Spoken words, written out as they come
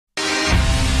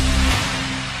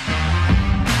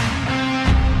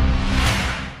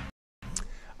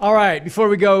All right, before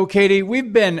we go, Katie,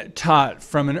 we've been taught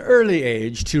from an early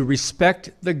age to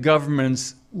respect the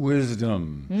government's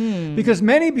wisdom because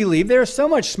many believe they're so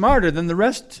much smarter than the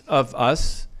rest of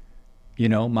us,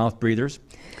 mouth breathers.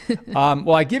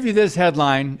 Well, I give you this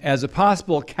headline as a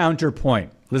possible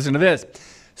counterpoint. Listen to this.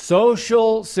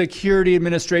 Social Security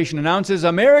Administration announces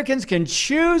Americans can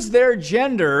choose their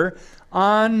gender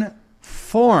on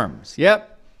forms. Yep.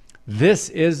 This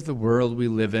is the world we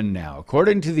live in now.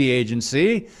 According to the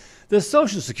agency, the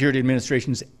Social Security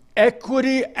Administration's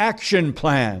Equity Action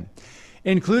Plan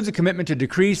includes a commitment to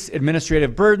decrease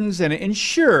administrative burdens and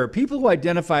ensure people who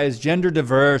identify as gender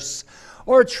diverse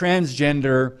or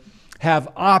transgender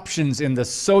have options in the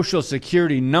Social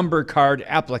Security number card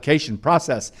application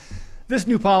process. This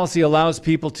new policy allows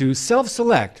people to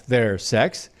self-select their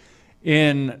sex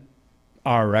in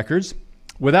our records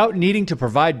without needing to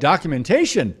provide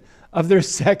documentation of their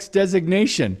sex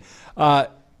designation.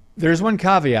 There's one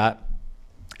caveat.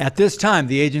 At this time,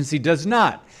 the agency does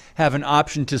not have an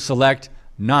option to select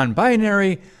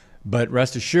non-binary, but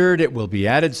rest assured it will be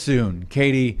added soon.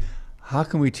 Katie, how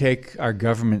can we take our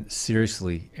government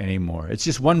seriously anymore? It's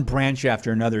just one branch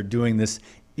after another doing this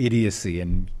idiocy,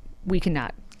 and we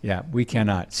cannot. Yeah, we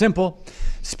cannot. Simple.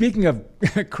 Speaking of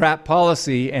crap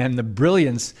policy and the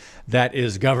brilliance that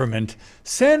is government,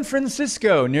 San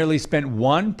Francisco nearly spent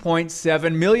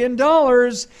 $1.7 million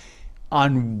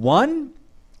on one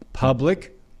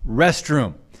public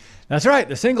restroom. That's right.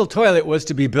 The single toilet was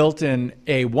to be built in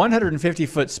a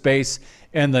 150-foot space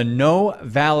in the No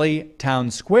Valley Town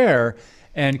Square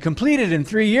and completed in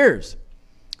 3 years.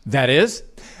 That is,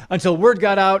 until word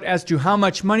got out as to how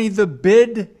much money the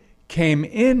bid came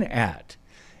in at.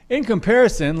 In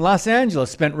comparison, Los Angeles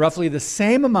spent roughly the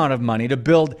same amount of money to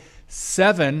build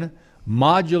 7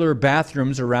 modular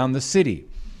bathrooms around the city.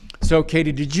 So,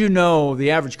 Katie, did you know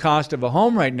the average cost of a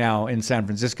home right now in San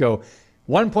Francisco,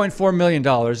 $1.4 million,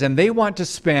 and they want to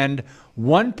spend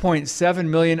 $1.7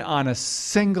 million on a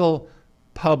single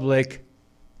public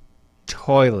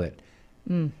toilet?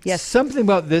 Yes. Something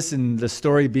about this and the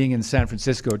story being in San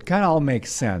Francisco, it kind of all makes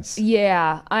sense.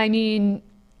 Yeah, I mean,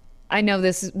 I know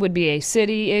this would be a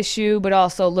city issue, but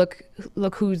also look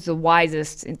who's the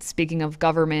wisest. And speaking of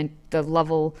government, the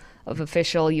level of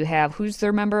official you have. Who's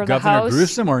the member of the House? Governor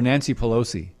Newsom or Nancy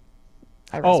Pelosi?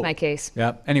 I rest my case.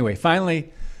 Yeah. Anyway,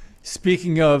 finally,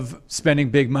 speaking of spending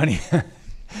big money,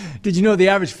 did you know the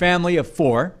average family of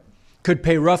 4 could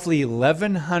pay roughly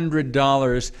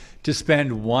 $1,100 to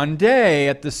spend one day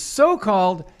at the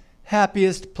so-called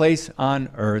happiest place on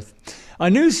earth? A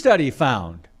new study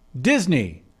found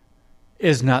Disney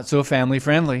is not so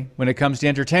family-friendly when it comes to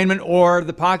entertainment or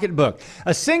the pocketbook.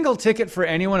 A single ticket for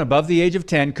anyone above the age of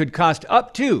 10 could cost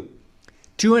up to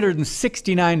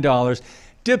 $269,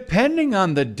 depending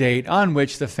on the date on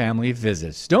which the family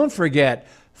visits. Don't forget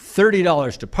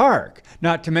 $30 to park,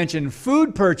 not to mention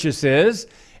food purchases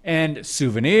and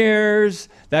souvenirs.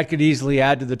 That could easily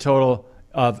add to the total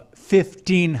of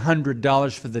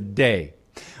 $1,500 for the day.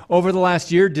 Over the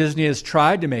last year, Disney has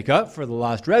tried to make up for the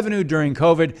lost revenue during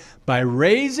COVID by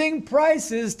raising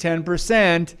prices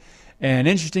 10%. And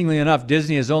interestingly enough,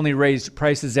 Disney has only raised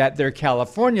prices at their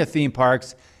California theme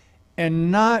parks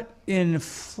and not in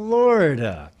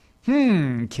Florida.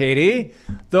 Katie,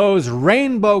 those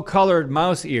rainbow-colored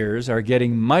mouse ears are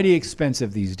getting mighty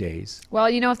expensive these days. Well,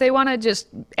 if they want to just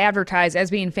advertise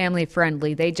as being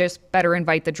family-friendly, they just better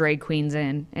invite the drag queens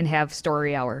in and have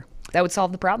story hour. That would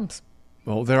solve the problems.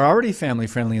 Well, they're already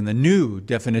family-friendly in the new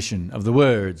definition of the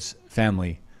words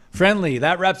family-friendly.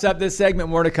 That wraps up this segment.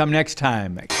 More to come next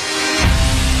time.